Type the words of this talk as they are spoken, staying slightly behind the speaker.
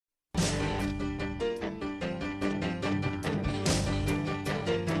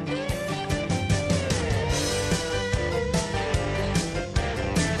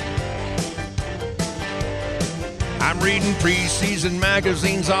I'm reading preseason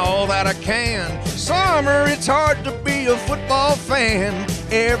magazines all that I can. Summer, it's hard to be a football fan.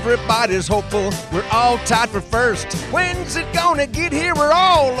 Everybody's hopeful, we're all tied for first. When's it gonna get here? We're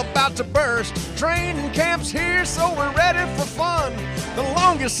all about to burst. Training camp's here, so we're ready for fun. The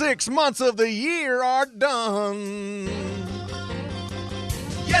longest 6 months of the year are done.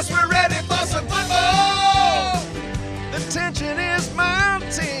 Yes, we're ready for some football. The tension is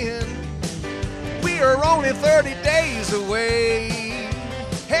mounting. We are only 30 days away.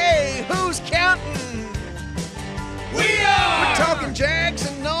 Hey, who's counting? We are! We're talking Jags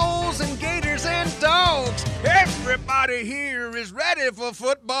and Knowles and Gators and Dogs. Everybody here is ready for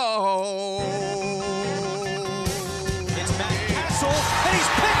football. It's Matt Castle, and he's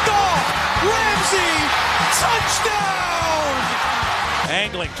picked off! Ramsey! Touchdown!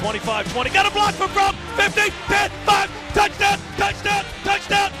 Angling, 25-20, got a block from Brock, 50, 10, 5, touchdown, touchdown,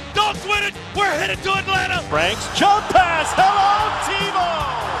 touchdown, Dogs win it, we're headed to Atlanta. Franks, jump pass, hello,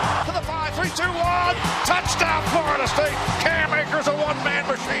 Tebow! To the 5-3-2-1, touchdown Florida State. Cam Akers a one-man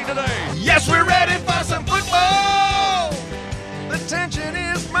machine today. Yes, we're ready for some football. The tension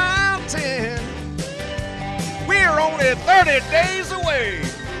is mounting. We're only 30 days away.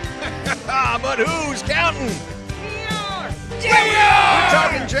 But who's counting? Yeah, we are! We're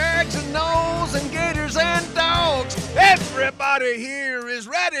talking Jags and Knowles and Gators and Dogs. Everybody here is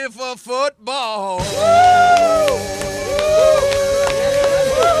ready for football. Woo!